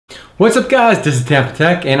What's up guys, this is Tampa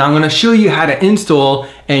Tech and I'm going to show you how to install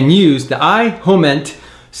and use the iHoment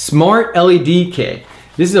Smart LED Kit.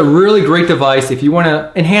 This is a really great device if you want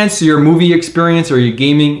to enhance your movie experience or your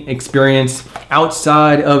gaming experience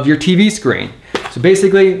outside of your TV screen. So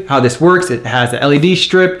basically how this works, it has a LED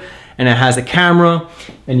strip and it has a camera,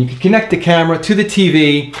 and you can connect the camera to the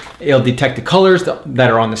TV. It'll detect the colors that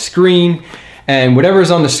are on the screen, and whatever is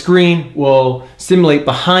on the screen will simulate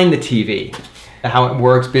behind the TV. How it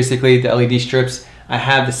works, basically the LED strips, I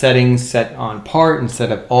have the settings set on part and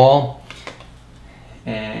set up all,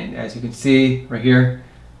 and as you can see right here,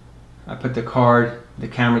 I put the card, the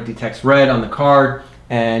camera detects red on the card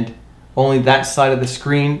and only that side of the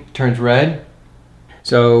screen turns red.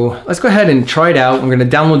 So let's go ahead and try it out. I'm going to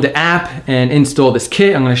download the app and install this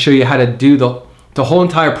kit. I'm going to show you how to do the whole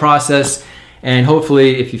entire process, and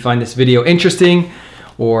hopefully if you find this video interesting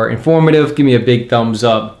or informative, give me a big thumbs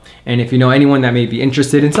up. And if you know anyone that may be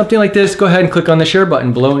interested in something like this, go ahead and click on the share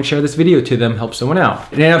button below and share this video to them, help someone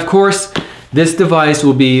out. And of course, this device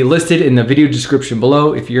will be listed in the video description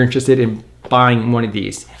below if you're interested in buying one of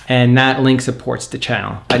these. And that link supports the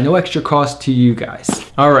channel at no extra cost to you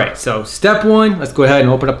guys. All right, so step one, let's go ahead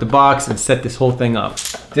and open up the box and set this whole thing up.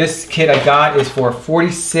 This kit I got is for a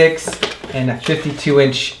 46 and a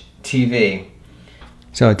 52-inch TV.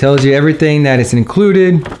 So it tells you everything that is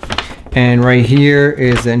included. And right here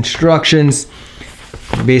is the instructions.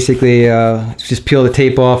 Basically, just peel the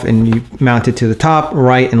tape off and you mount it to the top,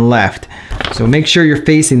 right, and left. So make sure you're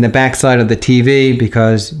facing the back side of the TV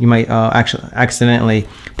because you might actually accidentally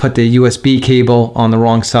put the USB cable on the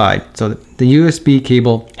wrong side. So the USB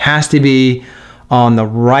cable has to be on the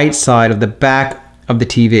right side of the back of the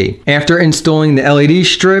TV. After installing the LED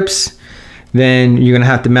strips, then you're gonna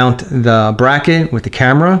have to mount the bracket with the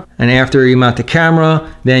camera. And after you mount the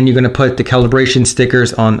camera, then you're gonna put the calibration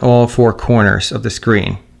stickers on all four corners of the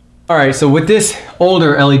screen. All right, so with this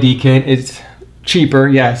older LED kit, it's cheaper,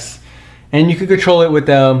 yes. And you can control it with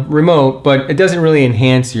the remote, but it doesn't really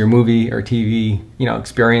enhance your movie or TV,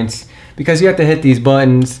 experience, because you have to hit these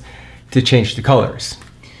buttons to change the colors.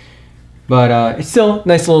 But it's still a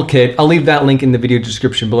nice little kit. I'll leave that link in the video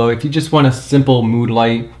description below if you just want a simple mood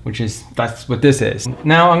light, that's what this is.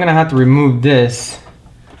 Now I'm gonna have to remove this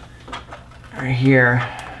right here.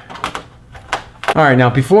 All right, now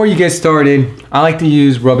before you get started, I like to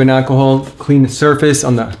use rubbing alcohol to clean the surface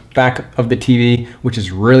on the back of the TV, which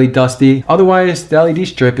is really dusty. Otherwise, the LED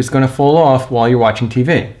strip is gonna fall off while you're watching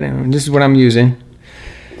TV. And this is what I'm using.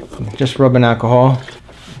 Just rubbing alcohol.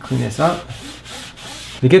 Clean this up.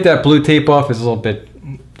 To get that blue tape off is a little bit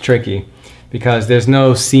tricky because there's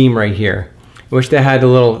no seam right here. I wish they had a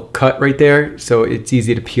little cut right there so it's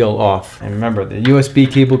easy to peel off. And remember, the USB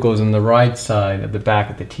cable goes on the right side of the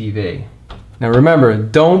back of the TV. Now remember,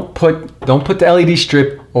 don't put the LED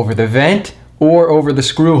strip over the vent or over the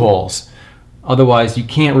screw holes. Otherwise, you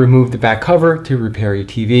can't remove the back cover to repair your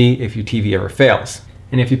TV if your TV ever fails.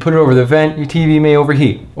 And if you put it over the vent, your TV may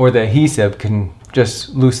overheat, or the adhesive can just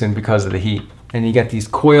loosen because of the heat. And you get these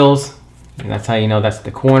coils, and that's how you know that's the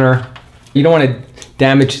corner. You don't want to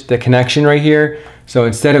damage the connection right here. So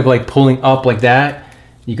instead of like pulling up like that,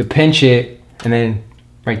 you could pinch it and then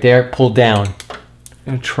right there, pull down. I'm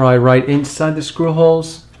gonna try right inside the screw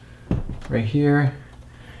holes, right here.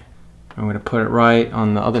 I'm gonna put it right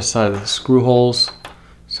on the other side of the screw holes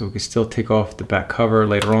so we can still take off the back cover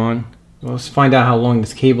later on. Well, let's find out how long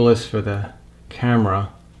this cable is for the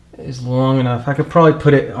camera. Is long enough. I could probably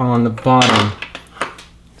put it on the bottom.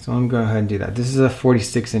 So I'm going to go ahead and do that. This is a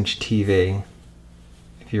 46-inch TV,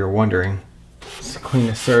 if you're wondering. Let's clean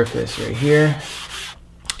the surface right here.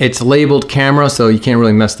 It's labeled camera, so you can't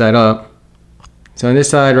really mess that up. So on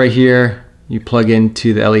this side right here, you plug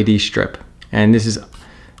into the LED strip. And this is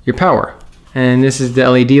your power. And this is the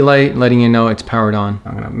LED light letting you know it's powered on.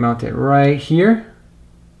 I'm going to mount it right here.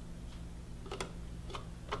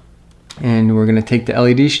 And we're gonna take the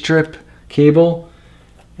LED strip cable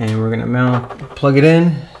and we're gonna plug it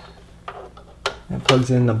in. It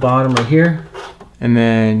plugs in the bottom right here. And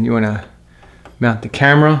then you wanna mount the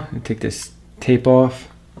camera and take this tape off.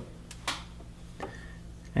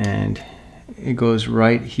 And it goes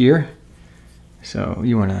right here. So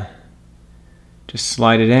you wanna just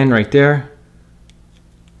slide it in right there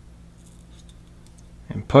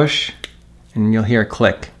and push, and you'll hear a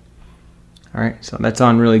click. All right, so that's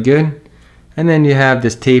on really good. And then you have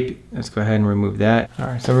this tape. Let's go ahead and remove that. All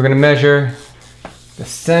right, so we're gonna measure the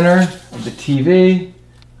center of the TV.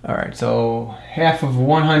 All right, so half of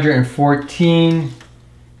 114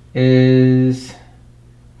 is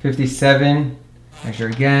 57. Measure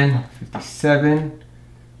again, 57,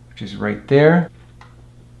 which is right there.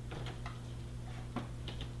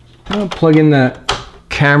 I'll plug in the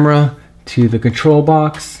camera to the control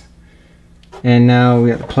box. And now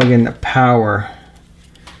we have to plug in the power.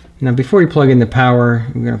 Now before we plug in the power,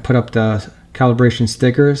 we're going to put up the calibration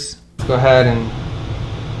stickers. Let's go ahead and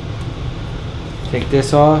take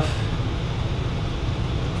this off.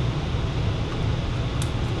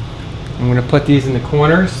 I'm going to put these in the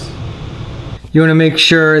corners. You want to make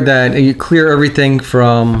sure that you clear everything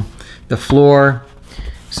from the floor.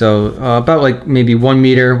 So about like maybe 1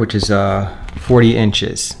 meter, which is 40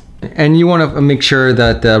 inches. And you want to make sure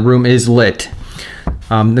that the room is lit.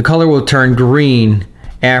 The color will turn green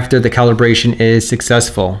after the calibration is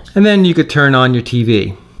successful. And then you could turn on your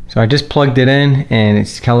TV. So I just plugged it in and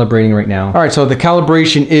it's calibrating right now. All right, so the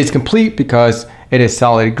calibration is complete because it is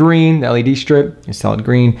solid green. The LED strip is solid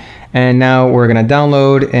green. And now we're gonna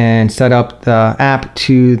download and set up the app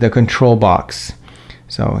to the control box.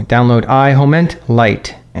 So download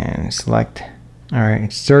BACKLIGT and select. All right,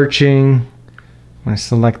 it's searching. I'm gonna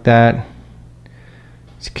select that.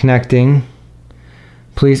 It's connecting.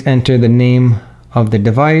 Please enter the name of the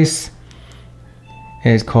device.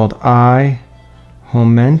 It is called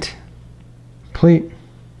HomeMent. Complete.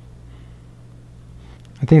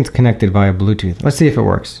 I think it's connected via Bluetooth. Let's see if it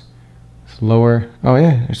works. It's lower. Oh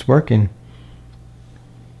yeah, it's working.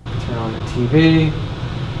 Turn on the TV.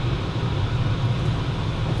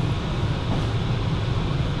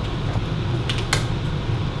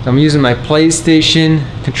 So I'm using my PlayStation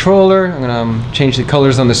controller. I'm gonna change the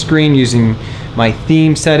colors on the screen using my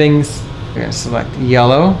theme settings. I'm gonna select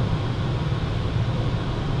yellow,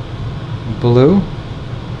 blue,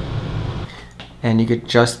 and you could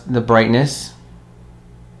adjust the brightness.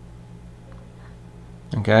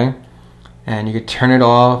 Okay, and you could turn it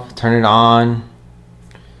off, turn it on.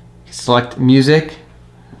 Select music.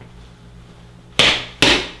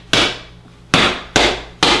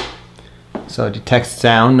 So it detects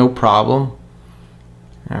sound, no problem.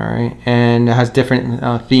 All right, and it has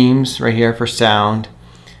different themes right here for sound.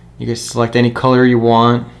 You can select any color you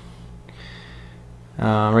want.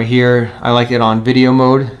 Right here, I like it on video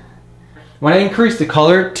mode. When I increased the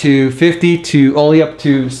color to 50 to all the way up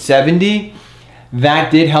to 70,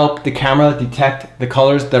 that did help the camera detect the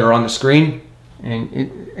colors that are on the screen. And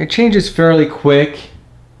it changes fairly quick,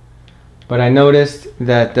 but I noticed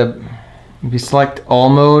that if you select all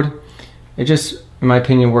mode, it just, in my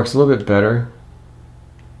opinion, works a little bit better.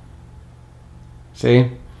 See?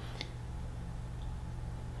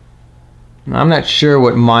 I'm not sure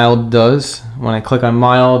what mild does. When I click on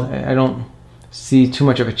mild, I don't see too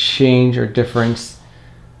much of a change or difference.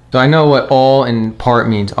 So I know what all and part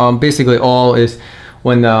means. Basically all is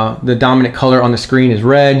when the dominant color on the screen is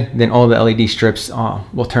red, then all the LED strips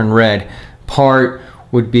will turn red. Part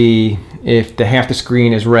would be if half the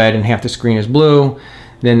screen is red and half the screen is blue,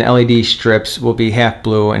 then the LED strips will be half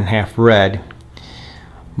blue and half red.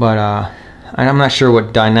 But I'm not sure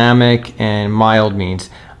what dynamic and mild means.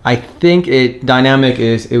 I think dynamic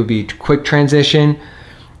it would be quick transition,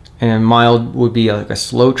 and mild would be like a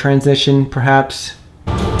slow transition perhaps.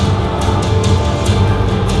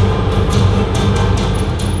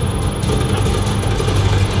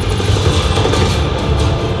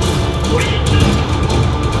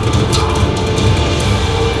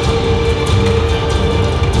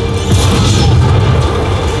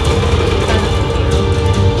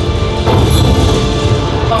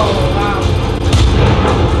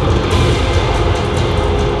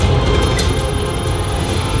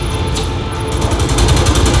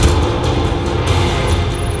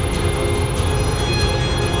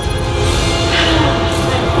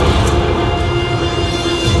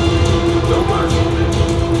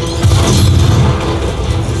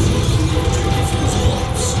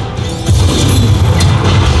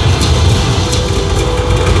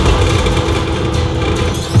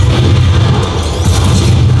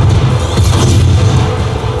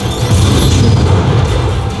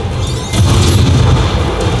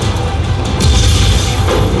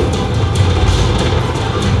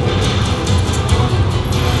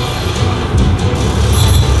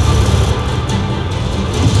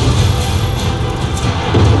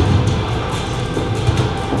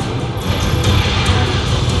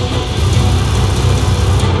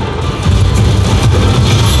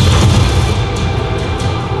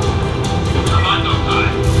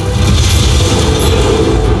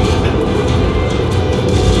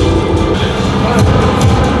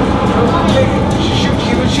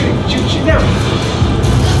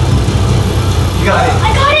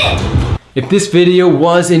 If this video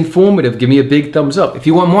was informative, give me a big thumbs up. If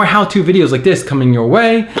you want more how-to videos like this coming your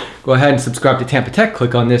way, go ahead and subscribe to Tampa Tech.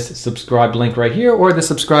 Click on this subscribe link right here or the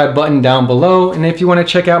subscribe button down below. And if you want to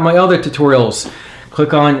check out my other tutorials,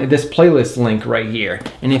 click on this playlist link right here.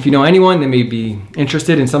 And if you know anyone that may be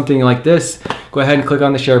interested in something like this, go ahead and click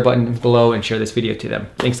on the share button below and share this video to them.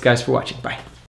 Thanks guys for watching. Bye.